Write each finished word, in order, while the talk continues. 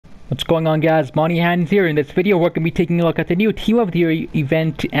What's going on, guys? Money Hands here. In this video, we're going to be taking a look at the new Team of the Year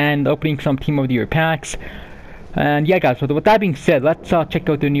event and opening some Team of the Year packs. And yeah, guys, so with that being said, let's check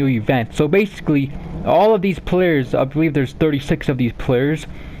out the new event. So basically, all of these players, I believe there's 36 of these players,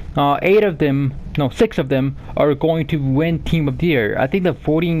 6 of them are going to win Team of the Year. I think the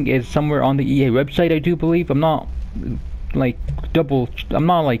voting is somewhere on the EA website, I do believe. I'm not like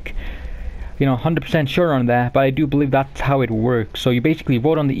 100% sure on that, but I do believe that's how it works. So you basically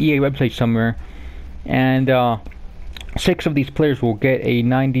vote on the EA website somewhere, and 6 of these players will get a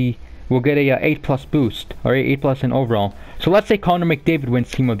 8+ boost, or 8+ in overall. So let's say Connor McDavid wins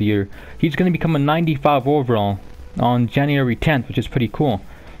Team of the Year. He's going to become a 95 overall on January 10th, which is pretty cool.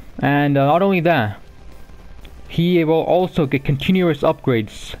 And not only that, he will also get continuous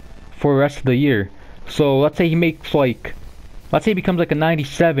upgrades for the rest of the year. So let's say he makes let's say he becomes like a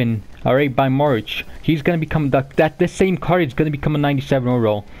 97, alright, by March. He's gonna become this same card is gonna become a 97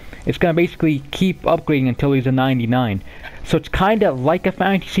 overall. It's gonna basically keep upgrading until he's a 99. So it's kind of like a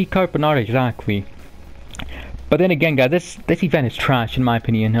fantasy card, but not exactly. But then again, guys, this event is trash in my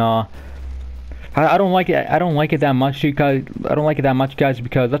opinion. I don't like it. I don't like it that much, because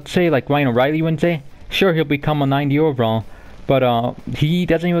because let's say like Ryan O'Reilly wins it. Sure, he'll become a 90 overall, but he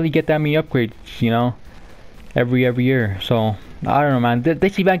doesn't really get that many upgrades, you know, every year. So I don't know, man.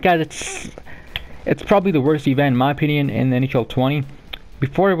 This event, guys, it's probably the worst event in my opinion in the NHL 20.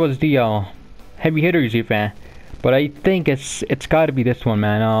 Before it was the heavy hitters event, but I think it's got to be this one,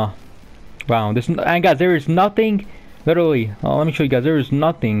 man. Wow, and guys, there is nothing, literally. Let me show you guys. There is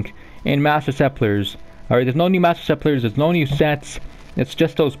nothing in Master Set players. Alright, there's no new Master Set players. There's no new sets. It's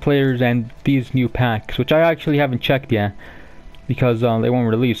just those players and these new packs, which I actually haven't checked yet because they won't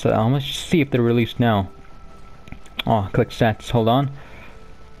release. Let's just see if they're released now. Oh, click sets. Hold on.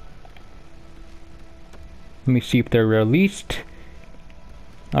 Let me see if they're released.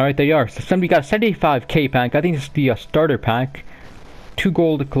 Alright, they are. So we got a 75k pack. I think it's the starter pack. 2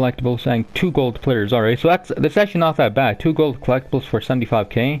 gold collectibles and 2 gold players. Alright, so that's actually not that bad. 2 gold collectibles for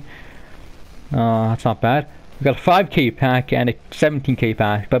 75k. That's not bad. We got a 5k pack and a 17k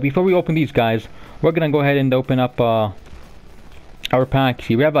pack. But before we open these guys, we're gonna go ahead and open up our packs.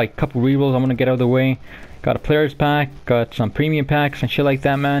 We have like a couple rerolls I'm gonna get out of the way. Got a players pack, got some premium packs and shit like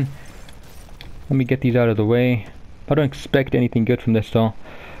that, man. Let me get these out of the way. I don't expect anything good from this though.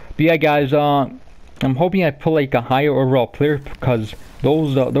 But yeah, guys, I'm hoping I pull like a higher overall player, because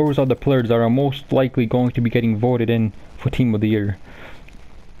those are the players that are most likely going to be getting voted in for Team of the Year.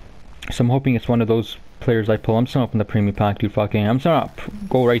 So I'm hoping it's one of those players I pull. I'm just gonna open the premium pack, dude. I'm just gonna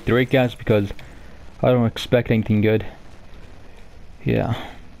go right through it, guys, because I don't expect anything good. Yeah.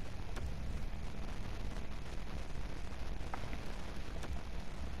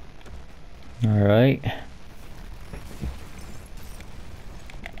 Alright.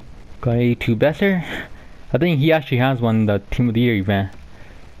 Got A2 Besser. I think he actually has one, the Team of the Year event.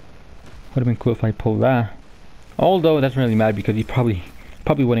 Would have been cool if I pulled that. Although it doesn't really matter because he probably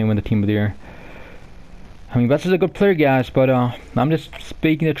wouldn't win the Team of the Year. I mean, Besser's a good player, guys, but I'm just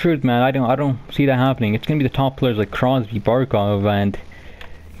speaking the truth, man. I don't see that happening. It's gonna be the top players like Crosby, Barkov, and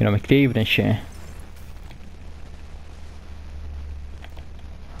McDavid and shit.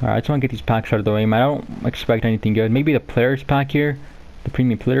 Alright, I just want to get these packs out of the way, man. I don't expect anything good. Maybe the players pack here, the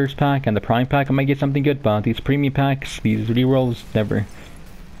premium players pack, and the prime pack, I might get something good, but these premium packs, these rerolls, never.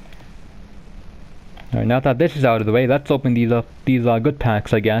 Alright, now that this is out of the way, let's open these good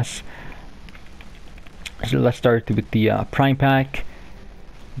packs, I guess. So let's start with the prime pack.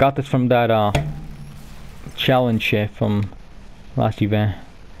 Got this from that challenge shit from last event.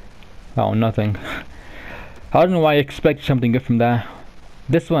 Oh, nothing. I don't know why I expect something good from that.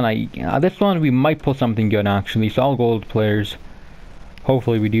 This one we might pull something good actually. So all gold players.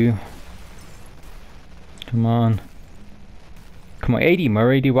 Hopefully we do. Come on. Come on, 80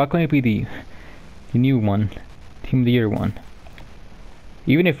 Murray, dude. Why can't it be the new one? Team of the Year one.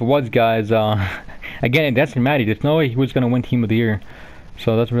 Even if it was, guys, again, it doesn't matter. There's no way he was gonna win Team of the Year.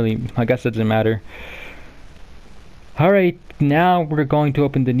 So that's really, I guess it doesn't matter. Alright, now we're going to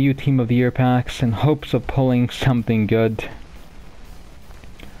open the new Team of the Year packs in hopes of pulling something good.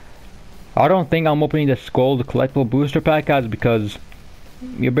 I don't think I'm opening this gold collectible booster pack, guys, because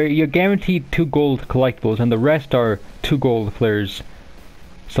you're guaranteed 2 gold collectibles and the rest are 2 gold players.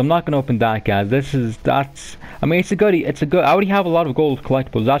 So I'm not gonna open that, guys. I mean, it's a good. I already have a lot of gold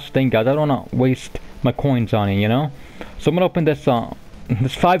collectibles. That's the thing, guys. I don't wanna waste my coins on it, you know. So I'm gonna open this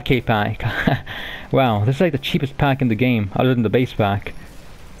this 5k pack. Wow, this is like the cheapest pack in the game, other than the base pack.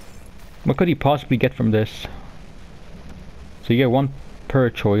 What could you possibly get from this? So you get 1 per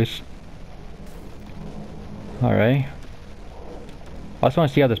choice. Alright. I just want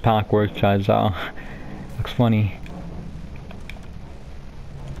to see how this pack works, guys. Looks funny.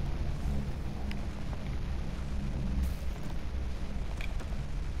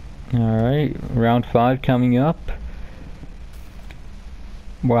 Alright, round 5 coming up.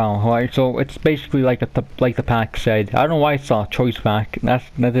 Wow, alright, so it's basically like the pack said. I don't know why it's a choice pack. That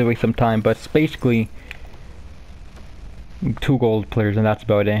did waste some time, but it's basically 2 gold players, and that's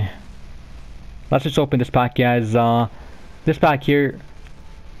about it. Let's just open this pack, guys. This pack here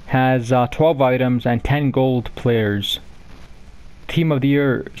has 12 items and 10 gold players. Team of the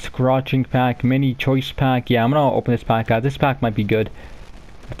Year, Scratching Pack, Mini Choice Pack. Yeah, I'm gonna open this pack, guys. This pack might be good.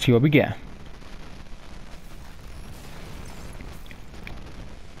 Let's see what we get.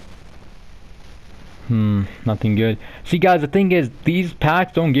 Nothing good. See, guys, the thing is, these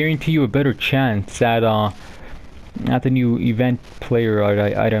packs don't guarantee you a better chance at the new event player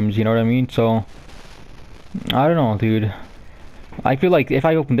items, you know what I mean? So, I don't know, dude. I feel like if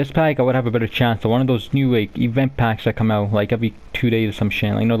I open this pack, I would have a better chance. So one of those new like event packs that come out like every 2 days or some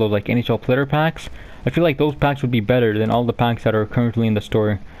shit. Like, you know, those like NHL player packs. I feel like those packs would be better than all the packs that are currently in the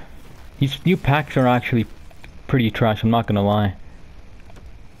store. These new packs are actually pretty trash, I'm not gonna lie.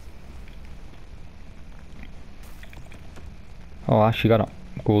 Oh, I actually got a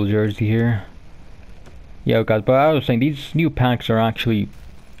gold jersey here. Yeah, guys, but I was saying these new packs are actually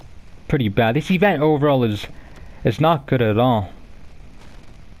pretty bad. This event overall is not good at all.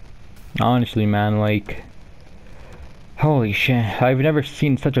 Honestly, man, like, holy shit, I've never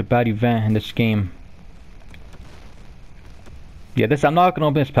seen such a bad event in this game. Yeah, I'm not gonna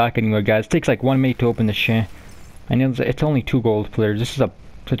open this pack anymore, guys. It takes like 1 minute to open this shit, and it's only 2 gold players. This is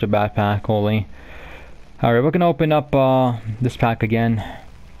such a bad pack, holy. Alright, we're gonna open up this pack again.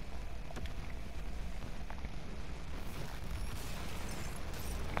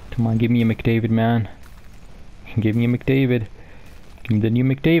 Come on, give me a McDavid, man. Give me a McDavid. Give me the new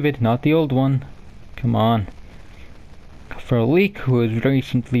McDavid, not the old one. Come on. For a leak, who was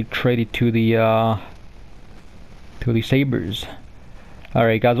recently traded to the Sabres.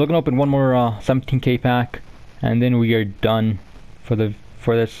 Alright, guys, we're gonna open one more 17k pack, and then we are done for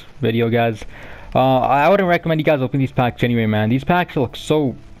this video, guys. I wouldn't recommend you guys open these packs anyway, man. These packs look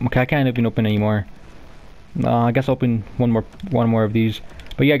so... Okay, I can't even open anymore. I guess I'll open one more of these.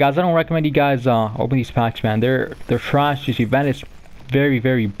 But yeah, guys, I don't recommend you guys open these packs, man. They're trash. This event is very,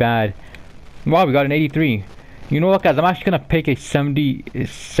 very bad. Wow, we got an 83. You know what, guys? I'm actually gonna pick a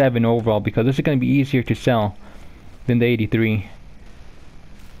 77 overall because this is gonna be easier to sell than the 83.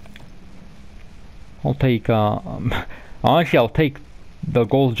 I'll take honestly, I'll take the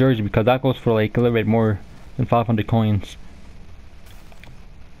gold jersey because that goes for like a little bit more than 500 coins.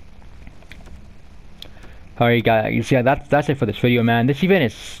 Alright, guys, yeah, that's it for this video, man. This event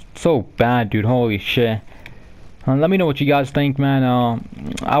is so bad, dude. Holy shit. Let me know what you guys think, man.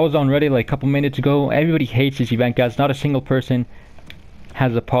 I was on Reddit like a couple minutes ago. Everybody hates this event, guys. Not a single person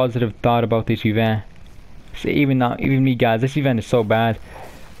has a positive thought about this event. So even me, guys. This event is so bad.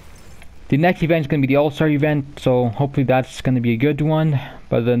 The next event is going to be the All-Star event, so hopefully that's going to be a good one.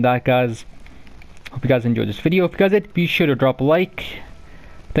 But other than that, guys, hope you guys enjoyed this video. If you guys did, be sure to drop a like.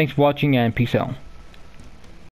 Thanks for watching, and peace out.